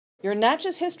Your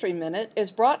Natchez History Minute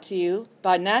is brought to you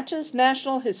by Natchez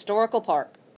National Historical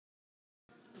Park.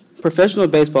 Professional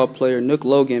baseball player Nook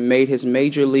Logan made his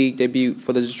major league debut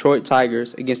for the Detroit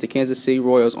Tigers against the Kansas City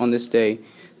Royals on this day,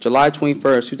 July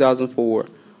 21, 2004.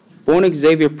 Born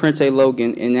Xavier Prente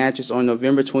Logan in Natchez on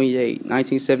November 28,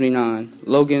 1979,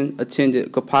 Logan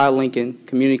attended Copiah-Lincoln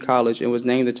Community College and was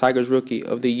named the Tigers Rookie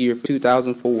of the Year for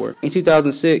 2004. In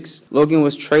 2006, Logan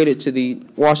was traded to the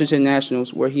Washington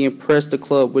Nationals, where he impressed the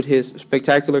club with his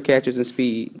spectacular catches and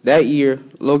speed. That year,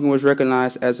 Logan was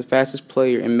recognized as the fastest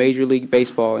player in Major League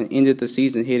Baseball and ended the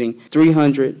season hitting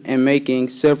 .300 and making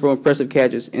several impressive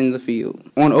catches in the field.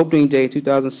 On opening day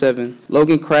 2007,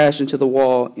 Logan crashed into the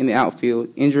wall in the outfield,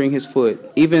 injuring his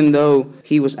foot. Even though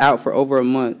he was out for over a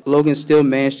month, Logan still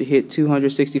managed to hit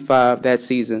 .265 that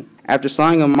season. After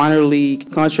signing a minor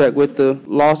league contract with the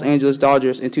Los Angeles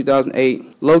Dodgers in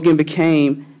 2008, Logan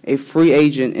became a free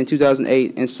agent in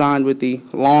 2008 and signed with the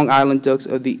Long Island Ducks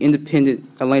of the Independent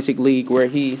Atlantic League, where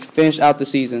he finished out the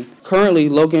season. Currently,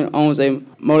 Logan owns a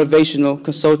motivational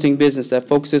consulting business that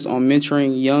focuses on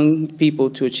mentoring young people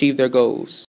to achieve their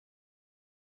goals.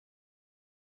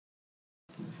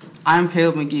 I'm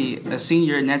Kayleb Mcgee, a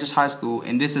senior at Natchez High School,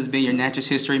 and this has been your Natchez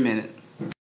History Minute.